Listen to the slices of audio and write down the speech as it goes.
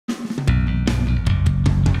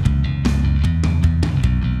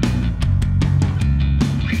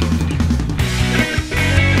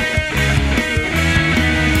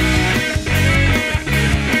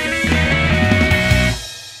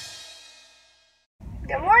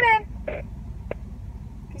Good morning. Can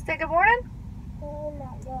you say good morning?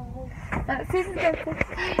 Susie's gonna say.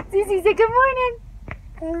 Susie, say good morning.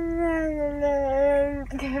 Good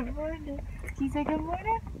morning. Can you say good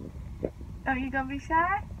morning? Oh, you gonna be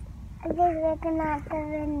shy? I'm just looking out the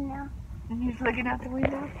window. And you're just looking out the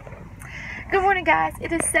window. Good morning, guys.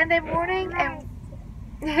 It is Sunday morning, and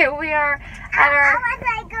we are at our. I want to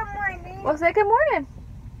say good morning. We'll say good morning.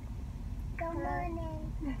 Good morning.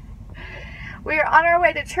 We are on our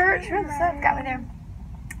way to church. Oh, the sun got me there.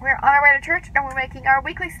 We're on our way to church, and we're making our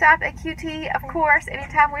weekly stop at QT. Of course,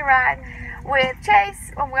 anytime we ride with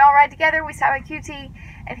Chase, when we all ride together, we stop at QT,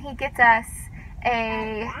 and he gets us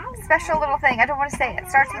a special little thing. I don't want to say it. It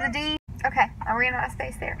starts with a D. Okay, I ran out of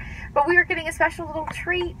space there. But we are getting a special little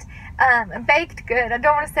treat, baked good. I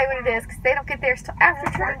don't want to say what it is because they don't get theirs till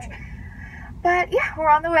after church. But yeah, we're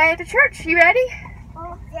on the way to church. You ready?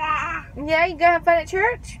 Yeah. Yeah, you gonna have fun at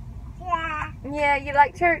church? Yeah. Yeah, you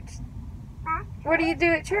like church? Huh? What do you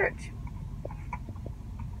do at church?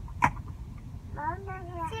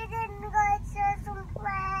 She didn't go to some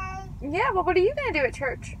play. Yeah, well, what are you gonna do at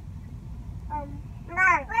church? Play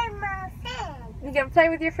with my friends. You gonna play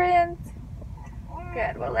with your friends?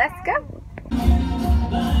 Good. Well, let's go.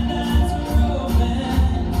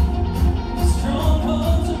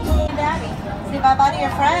 Say bye-bye to your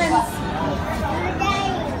friends.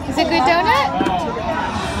 Is it a good donut?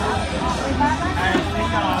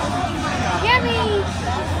 Yummy!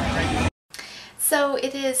 So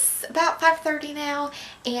it is about 5:30 now,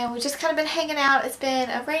 and we've just kind of been hanging out. It's been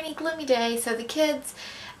a rainy, gloomy day, so the kids,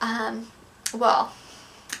 well,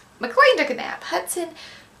 McLean took a nap. Hudson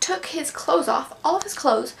took his clothes off, all of his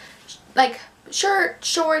clothes, like shirt,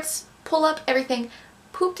 shorts, pull up, everything,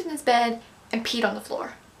 pooped in his bed, and peed on the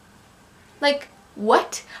floor. Like,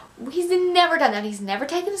 what? He's never done that. He's never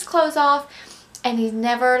taken his clothes off, and he's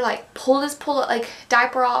never like pulled his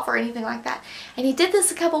diaper off or anything like that. And he did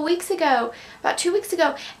this a couple weeks ago, about 2 weeks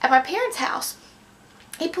ago, at my parents' house.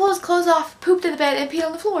 He pulled his clothes off, pooped in the bed, and peed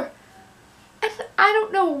on the floor. And I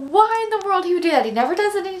don't know why in the world he would do that. He never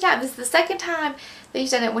does it anytime. This is the second time that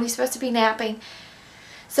he's done it when he's supposed to be napping.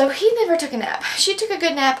 So he never took a nap. She took a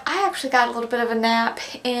good nap. I actually got a little bit of a nap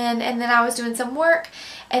and then I was doing some work,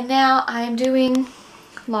 and now I am doing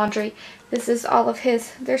laundry. This is all of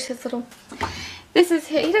his. There's his little,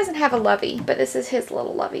 he doesn't have a lovey, but this is his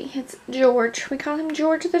little lovey. It's George. We call him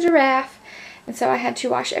George the giraffe. And so I had to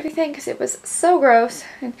wash everything because it was so gross.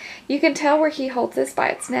 And you can tell where he holds this by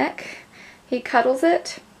its neck. He cuddles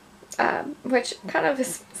it, which kind of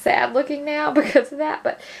is sad looking now because of that,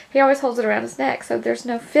 but he always holds it around his neck, so there's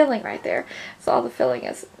no filling right there. So all the filling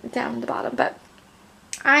is down in the bottom. But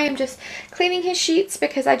I am just cleaning his sheets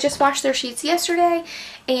because I just washed their sheets yesterday,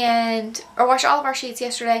 or washed all of our sheets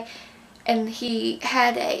yesterday, and he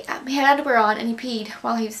had underwear on and he peed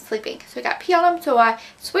while he was sleeping. So he got pee on him, so I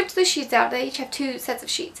switched the sheets out. They each have 2 sets of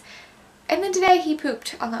sheets. And then today he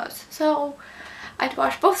pooped on those. So I had to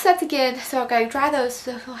wash both sets again, so I've got to dry those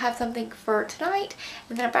so he'll have something for tonight,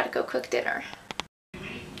 and then I'm about to go cook dinner.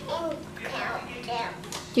 And count them.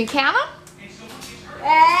 Do you count them?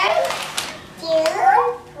 1, 2,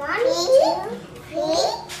 3,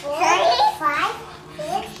 4, 5,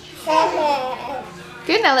 6, 7.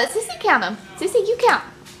 Good, now let Sissy count them. Sissy, you count.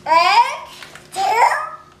 1, 2,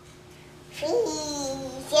 3,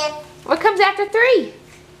 7. What comes after 3?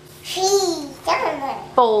 3, 7.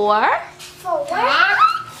 4. 4, 7.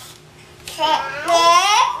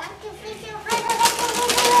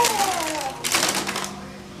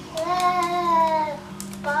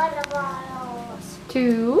 Water bottles.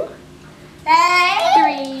 2.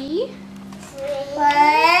 3.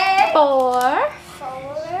 4.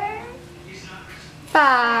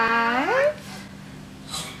 5.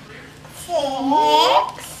 6,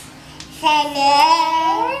 7,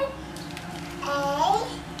 8,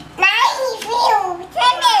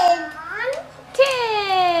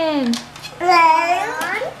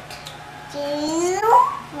 9, 10.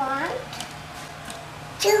 1,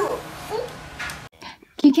 2.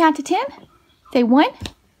 Can you count to 10? Say 1.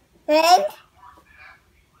 1,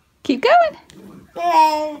 Keep going.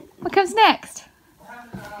 1, What comes next?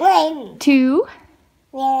 1, 2.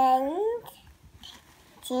 1,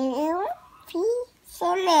 2, 3,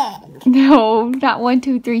 7. No, not 1,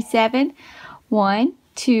 2, 3, 7. 1,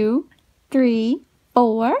 2, 3,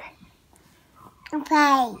 4.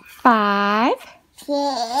 5, 5.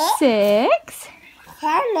 6, 6.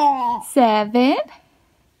 7, 7.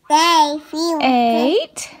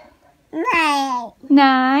 8. 9.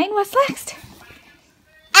 9. What's next?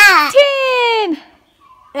 10.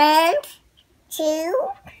 1, 2,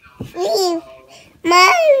 3.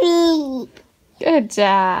 Mommy. Good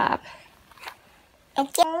job.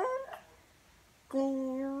 Again.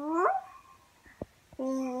 2,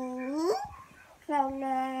 3,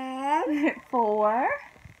 7, 4,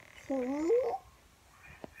 6,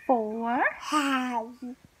 4. Hi.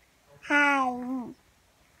 I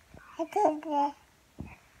did that.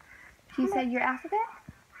 Can you say your alphabet?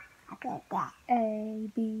 I did that. A,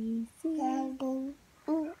 B, C. A, B,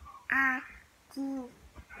 E, I, G,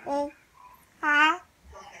 A, I,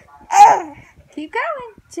 O. Keep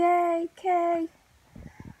going. J, K.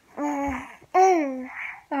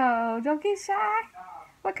 Oh, don't get shy.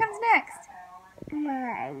 What comes next?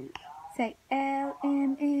 Mine. Say L,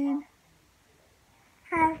 M, N.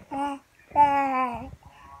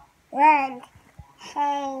 One.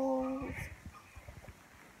 Hey.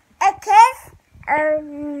 A kiss.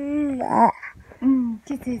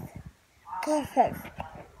 Kisses. Kisses.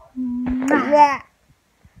 Mwah. Yeah.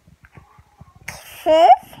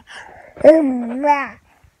 Kisses.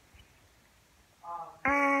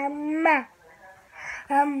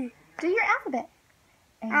 Do your alphabet.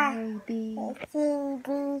 A, B. C, D,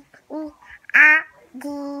 E, I, D,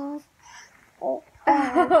 O.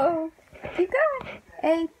 Oh, keep going.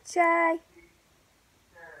 H, I,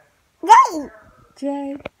 Day.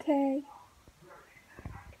 J, K.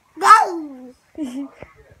 Day. Day.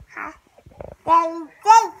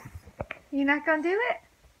 You're not going to do it?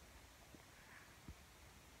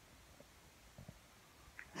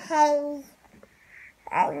 Hey.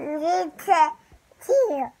 I need to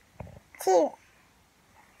cheer. Say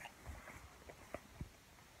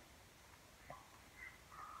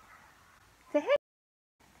hey.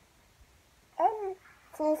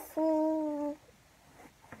 NCC.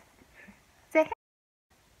 Say hey.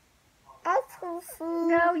 SCC.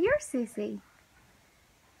 No, you're Sissy.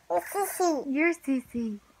 SCC. You're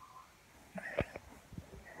Sissy.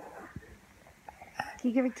 Can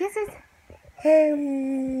you give her kisses? Say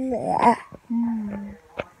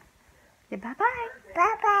bye-bye.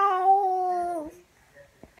 Bye-bye.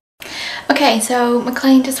 Okay, so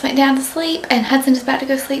McLean just went down to sleep and Hudson is about to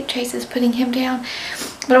go sleep. Chase is putting him down.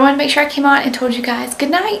 But I wanted to make sure I came on and told you guys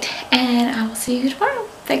good night, and I will see you tomorrow.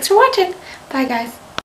 Thanks for watching. Bye, guys.